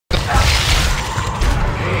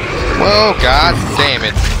Whoa, god damn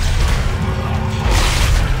it.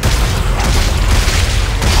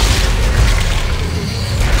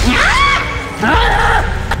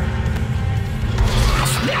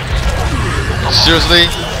 Seriously?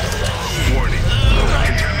 Warning.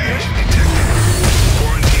 Contamination detected.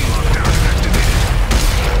 Quarantine lockdown activated.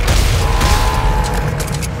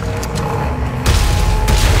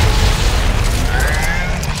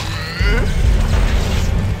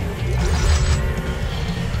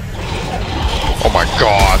 Oh my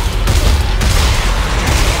god.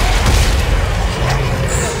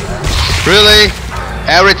 Really?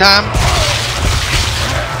 Every time?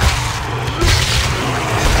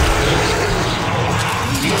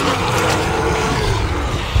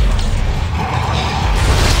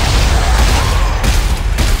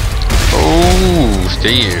 Oh,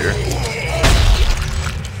 stay here.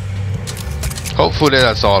 Hopefully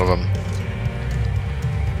that's all of them.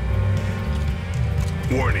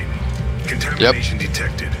 Warning. Contamination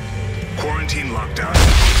detected. Quarantine lockdown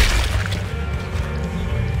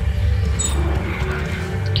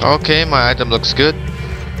activated. Okay, my item looks good.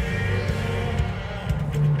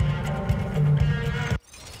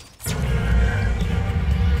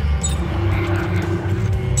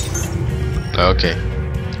 Okay.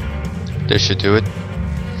 This should do it.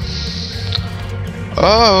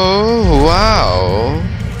 Oh, wow.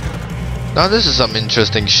 Now this is some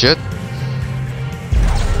interesting shit.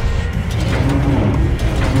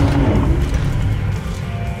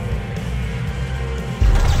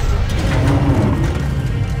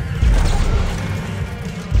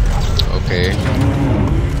 Okay.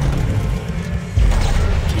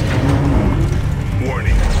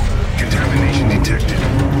 Warning. Contamination detected.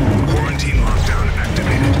 Quarantine lockdown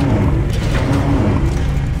activated.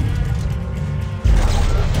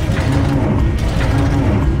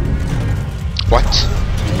 What?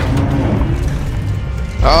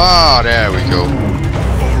 Ah, there we go.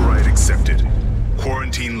 Override accepted.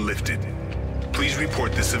 Quarantine lifted. Please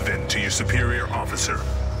report this event to your superior officer.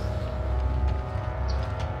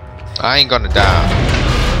 I ain't gonna die.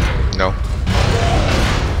 No.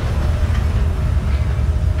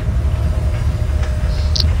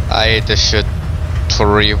 I hate this shit for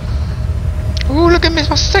real. Ooh, look at me,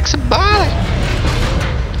 my sexy body.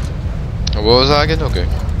 What was I again? Okay.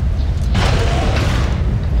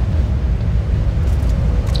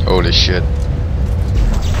 Holy shit.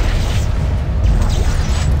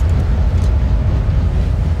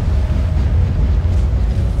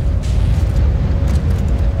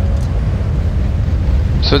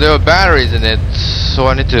 So there were batteries in it, so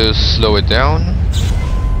I need to slow it down.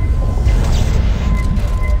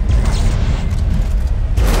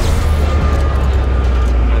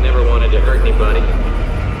 I never wanted to hurt anybody,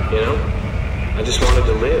 you know? I just wanted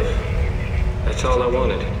to live. That's all I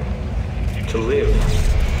wanted. To live.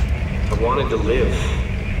 I wanted to live.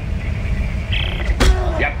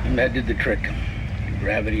 Yep, that did the trick.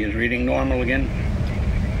 Gravity is reading normal again.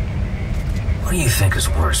 What do you think is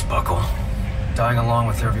worse, Buckle? Dying along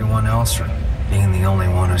with everyone else, or being the only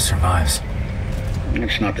one who survives?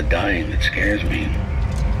 It's not the dying that scares me.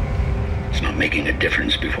 It's not making a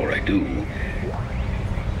difference before I do.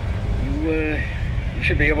 You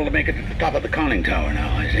should be able to make it to the top of the conning tower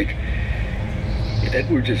now, I think. If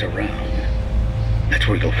Edwards is around, that's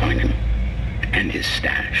where you'll find him. And his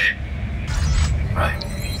stash. Right.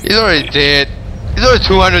 He's already dead. He's already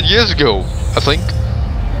 200 years ago, I think.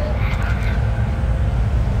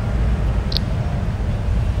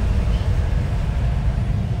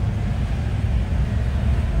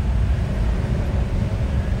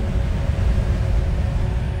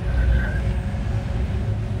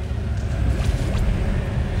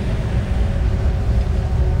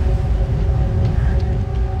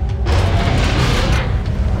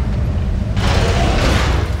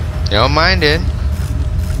 You don't mind it.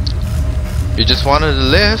 You just wanted to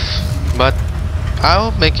live, but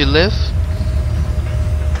I'll make you live.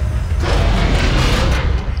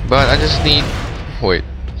 But I just need, wait,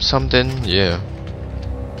 something, yeah.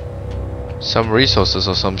 Some resources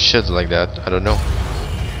or some shit like that, I don't know.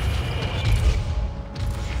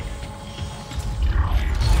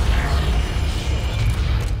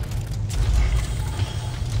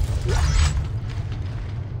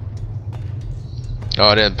 Oh,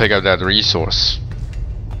 I didn't pick up that resource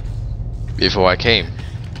before I came.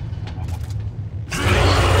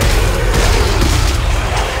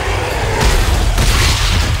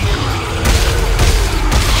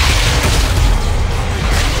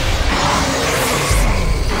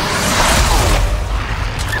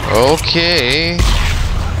 Okay.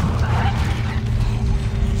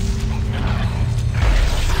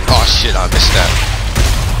 Oh shit, I missed that.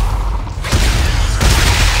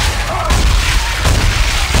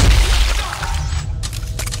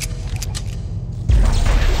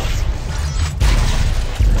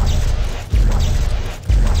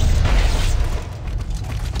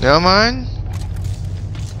 Don't mind.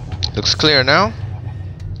 Looks clear now.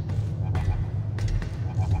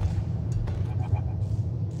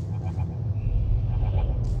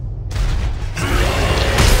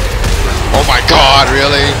 Oh my god,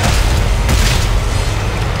 really?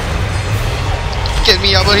 Get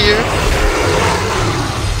me over here.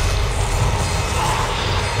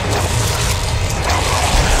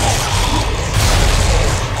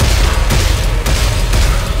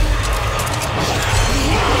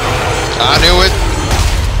 I knew it.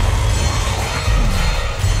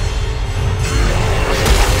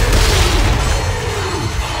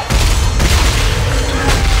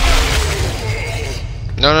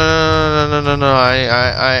 No,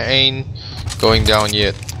 I ain't going down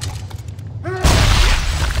yet.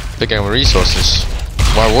 Picking up resources.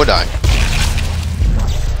 Why would I?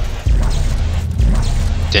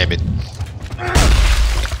 Damn it.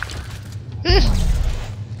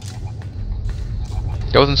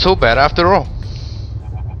 It wasn't so bad after all.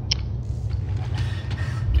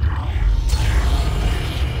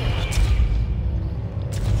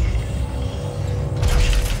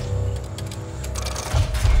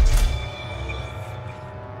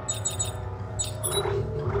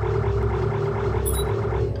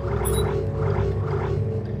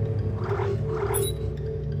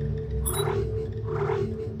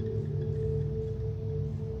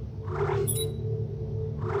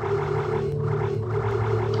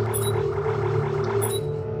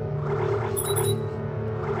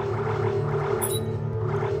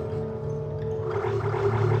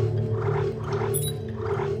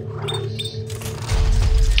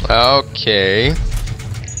 Okay.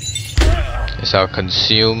 Guess I'll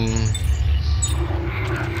consume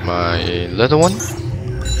my little one.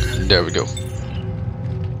 There we go.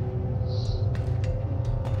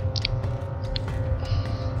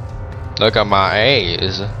 Look at my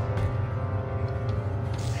A's.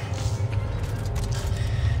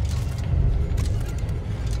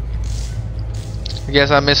 I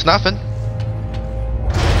guess I missed nothing.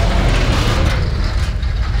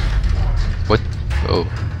 What? Oh.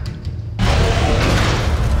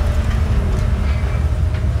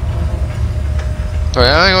 Sorry,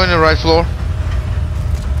 am I going to the right floor?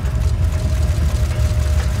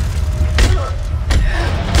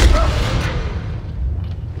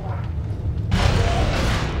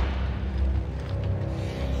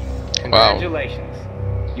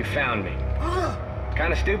 Congratulations. You found me.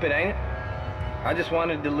 Kinda stupid, ain't it? I just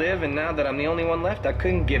wanted to live, and now that I'm the only one left, I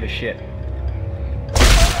couldn't give a shit.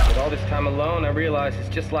 With all this time alone, I realize it's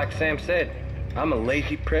just like Sam said. I'm a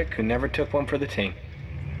lazy prick who never took one for the team.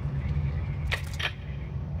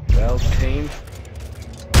 Well, team,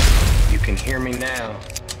 you can hear me now.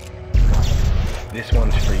 This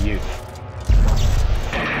one's for you.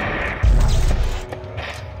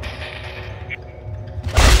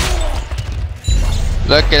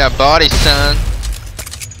 Look at that body, son.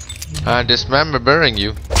 I dismember burying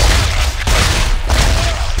you.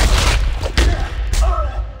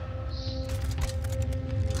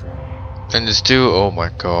 And this too, oh my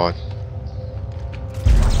god.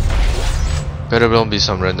 Better don't be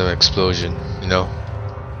some random explosion, you know?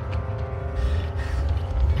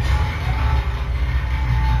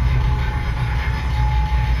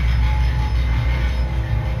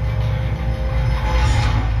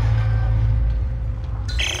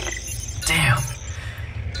 Damn.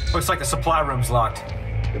 Looks like the supply room's locked.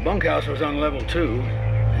 The bunkhouse was on level 2.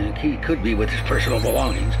 The key could be with his personal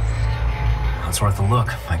belongings. That's worth a look,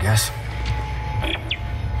 I guess.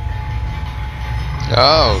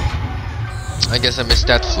 Oh. I guess I missed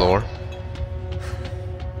that floor.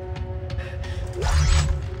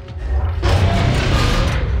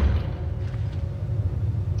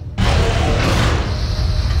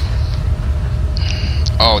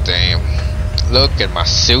 Oh damn. Look at my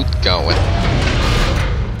suit going.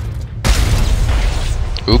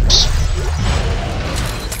 Oops.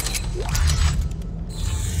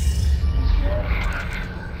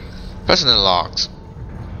 Pressing the locks.